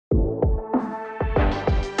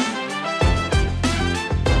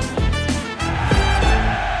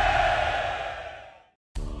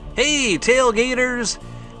Howdy, tailgaters!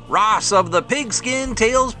 Ross of the Pigskin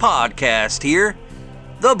Tales podcast here.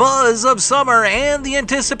 The buzz of summer and the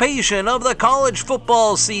anticipation of the college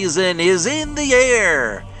football season is in the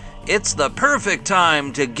air. It's the perfect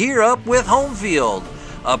time to gear up with Homefield,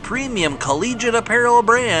 a premium collegiate apparel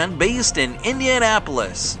brand based in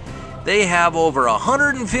Indianapolis. They have over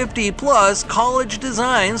 150 plus college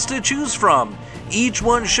designs to choose from, each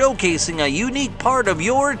one showcasing a unique part of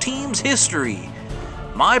your team's history.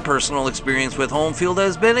 My personal experience with Homefield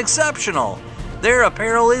has been exceptional. Their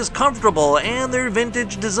apparel is comfortable and their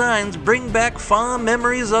vintage designs bring back fond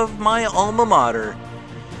memories of my alma mater.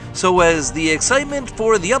 So as the excitement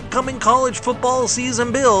for the upcoming college football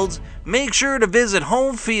season builds, make sure to visit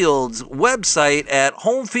Homefield's website at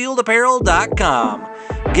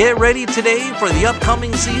homefieldapparel.com. Get ready today for the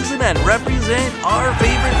upcoming season and represent our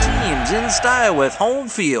favorite teams in style with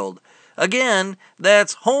Homefield. Again,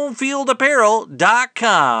 that's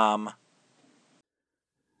homefieldapparel.com.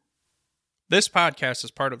 This podcast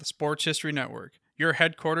is part of the Sports History Network, your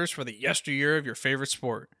headquarters for the yesteryear of your favorite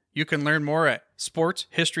sport. You can learn more at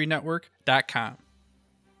sportshistorynetwork.com.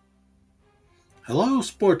 Hello,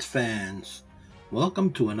 sports fans.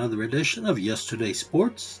 Welcome to another edition of Yesterday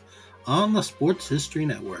Sports on the Sports History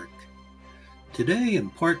Network. Today,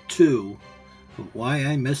 in part 2 of why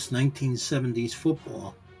I miss 1970s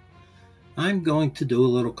football, I'm going to do a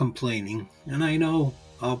little complaining, and I know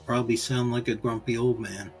I'll probably sound like a grumpy old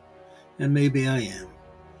man, and maybe I am.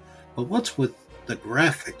 But what's with the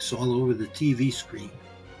graphics all over the TV screen?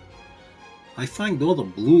 I find all the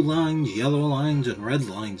blue lines, yellow lines, and red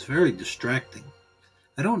lines very distracting.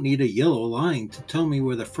 I don't need a yellow line to tell me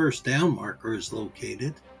where the first down marker is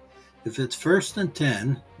located. If it's 1st and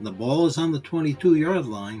 10, and the ball is on the 22-yard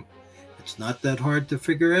line, it's not that hard to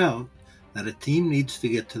figure out that a team needs to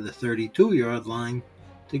get to the 32-yard line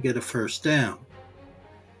to get a first down.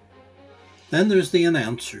 Then there's the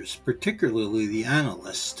announcers, particularly the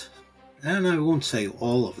analysts. And I won't say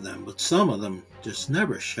all of them, but some of them just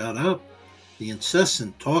never shut up. The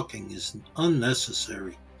incessant talking is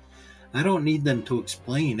unnecessary. I don't need them to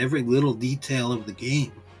explain every little detail of the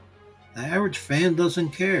game. The average fan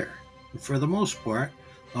doesn't care, and for the most part,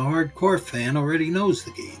 the hardcore fan already knows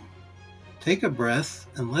the game. Take a breath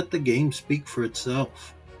and let the game speak for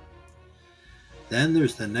itself. Then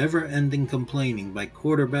there's the never-ending complaining by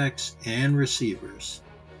quarterbacks and receivers.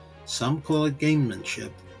 Some call it gamemanship.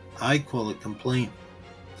 I call it complaining.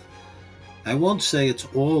 I won't say it's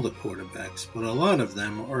all the quarterbacks, but a lot of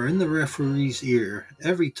them are in the referee's ear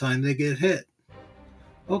every time they get hit.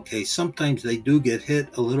 Okay, sometimes they do get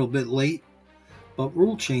hit a little bit late, but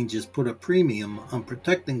rule changes put a premium on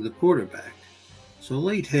protecting the quarterback, so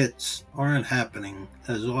late hits aren't happening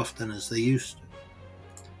as often as they used to.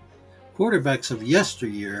 Quarterbacks of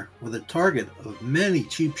yesteryear were the target of many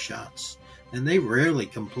cheap shots, and they rarely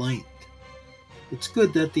complained. It's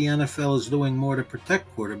good that the NFL is doing more to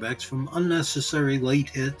protect quarterbacks from unnecessary late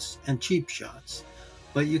hits and cheap shots,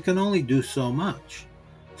 but you can only do so much.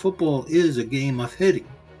 Football is a game of hitting,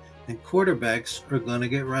 and quarterbacks are going to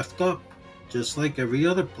get roughed up, just like every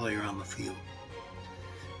other player on the field.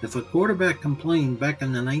 If a quarterback complained back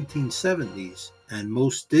in the 1970s, and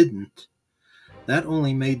most didn't, that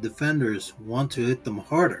only made defenders want to hit them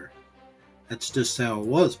harder. That's just how it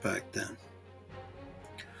was back then.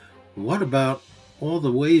 What about all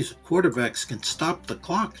the ways quarterbacks can stop the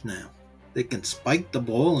clock now? They can spike the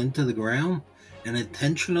ball into the ground and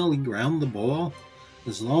intentionally ground the ball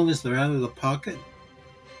as long as they're out of the pocket.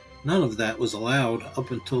 None of that was allowed up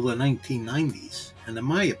until the 1990s, and in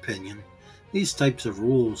my opinion, these types of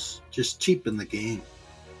rules just cheapen the game.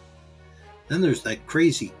 Then there's that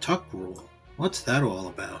crazy tuck rule. What's that all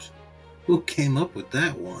about? Who came up with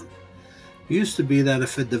that one? It used to be that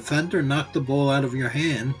if a defender knocked the ball out of your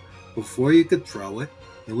hand before you could throw it,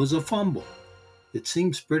 it was a fumble. It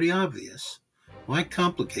seems pretty obvious. Why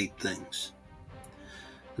complicate things?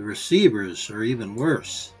 The receivers are even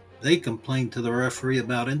worse. They complain to the referee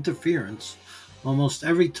about interference almost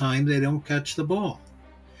every time they don't catch the ball.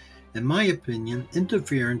 In my opinion,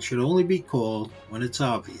 interference should only be called when it's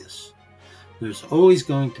obvious. There's always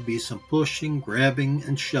going to be some pushing, grabbing,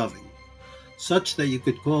 and shoving, such that you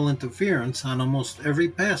could call interference on almost every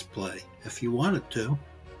pass play if you wanted to.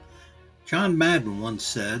 John Madden once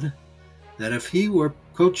said that if he were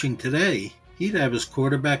coaching today, he'd have his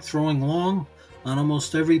quarterback throwing long on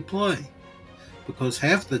almost every play, because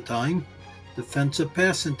half the time, defensive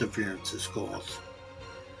pass interference is called.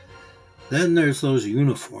 Then there's those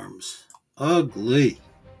uniforms. Ugly.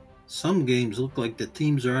 Some games look like the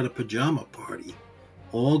teams are at a pajama party.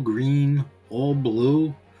 All green, all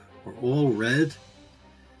blue, or all red.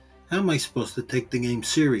 How am I supposed to take the game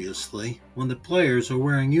seriously when the players are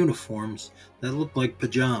wearing uniforms that look like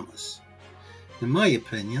pajamas? In my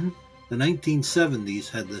opinion, the 1970s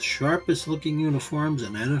had the sharpest looking uniforms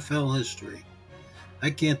in NFL history.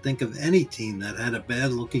 I can't think of any team that had a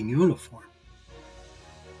bad looking uniform.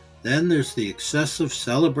 Then there's the excessive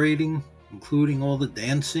celebrating, including all the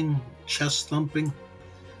dancing, chest thumping.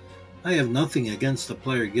 I have nothing against the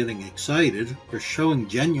player getting excited or showing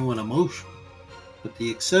genuine emotion, but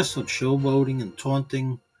the excessive showboating and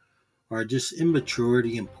taunting are just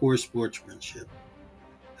immaturity and poor sportsmanship.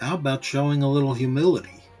 How about showing a little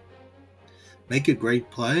humility? Make a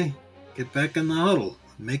great play, get back in the huddle,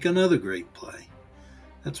 and make another great play.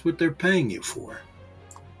 That's what they're paying you for.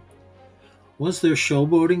 Was there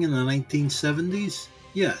showboating in the 1970s?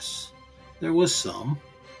 Yes, there was some,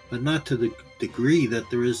 but not to the degree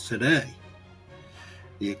that there is today.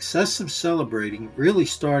 The excessive celebrating really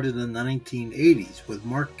started in the 1980s with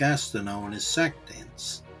Mark Gastineau and his sack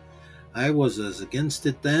dance. I was as against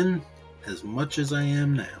it then as much as I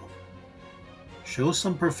am now. Show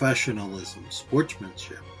some professionalism,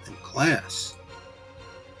 sportsmanship, and class.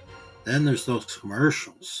 Then there's those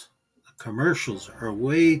commercials. The commercials are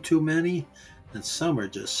way too many, and some are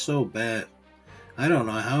just so bad. I don't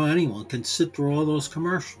know how anyone can sit through all those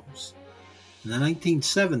commercials. In the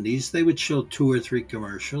 1970s, they would show 2 or 3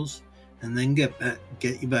 commercials and then get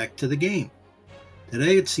you back to the game.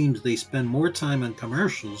 Today, it seems they spend more time on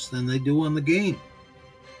commercials than they do on the game.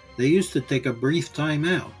 They used to take a brief time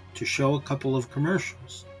out to show a couple of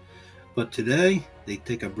commercials, but today, they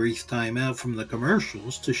take a brief time out from the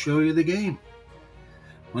commercials to show you the game.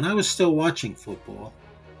 When I was still watching football,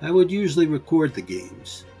 I would usually record the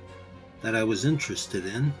games that I was interested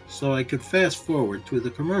in so I could fast forward through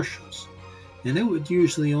the commercials. And it would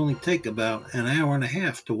usually only take about an hour and a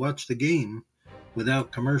half to watch the game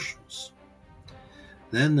without commercials.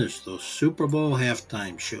 Then there's those Super Bowl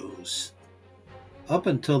halftime shows. Up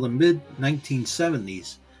until the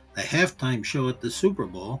mid-1970s, the halftime show at the Super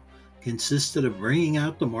Bowl consisted of bringing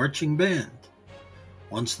out the marching band.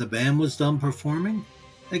 Once the band was done performing,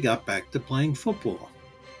 they got back to playing football.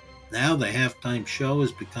 Now the halftime show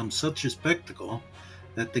has become such a spectacle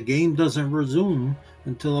that the game doesn't resume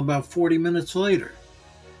until about 40 minutes later,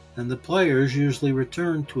 and the players usually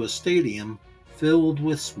return to a stadium filled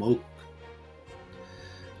with smoke.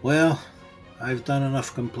 Well, I've done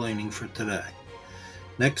enough complaining for today.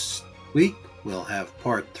 Next week, we'll have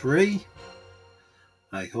part 3.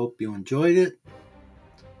 I hope you enjoyed it.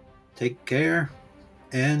 Take care,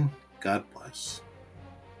 and God bless.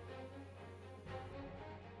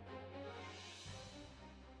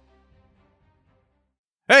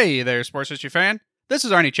 Hey there, sports history fan. This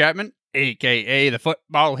is Arnie Chapman, aka the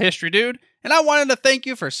Football History Dude, and I wanted to thank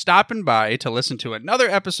you for stopping by to listen to another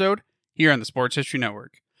episode here on the Sports History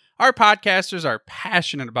Network. Our podcasters are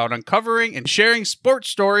passionate about uncovering and sharing sports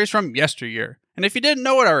stories from yesteryear. And if you didn't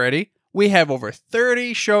know it already, we have over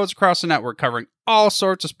 30 shows across the network covering all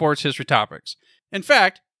sorts of sports history topics. In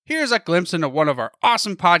fact, here's a glimpse into one of our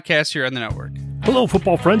awesome podcasts here on the network. Hello,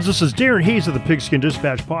 football friends. This is Darren Hayes of the Pigskin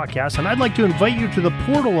Dispatch podcast, and I'd like to invite you to the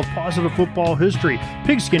portal of positive football history,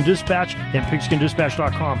 Pigskin Dispatch and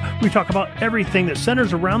pigskindispatch.com. We talk about everything that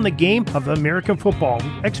centers around the game of American football,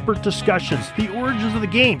 expert discussions, the origins of the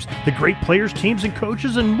games, the great players, teams, and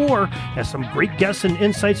coaches, and more, and some great guests and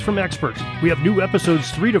insights from experts. We have new episodes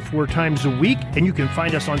 3 to 4 times a week, and you can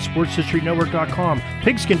find us on sportshistorynetwork.com,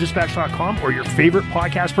 pigskindispatch.com, or your favorite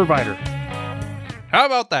podcast provider. How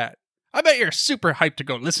about that? I bet you're super hyped to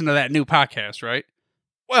go listen to that new podcast, right?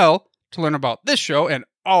 Well, to learn about this show and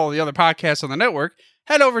all the other podcasts on the network,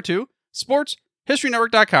 head over to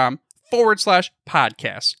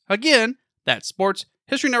sportshistorynetwork.com/podcasts. Again, that's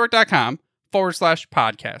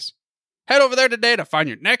sportshistorynetwork.com/podcasts. Head over there today to find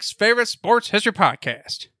your next favorite sports history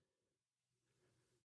podcast.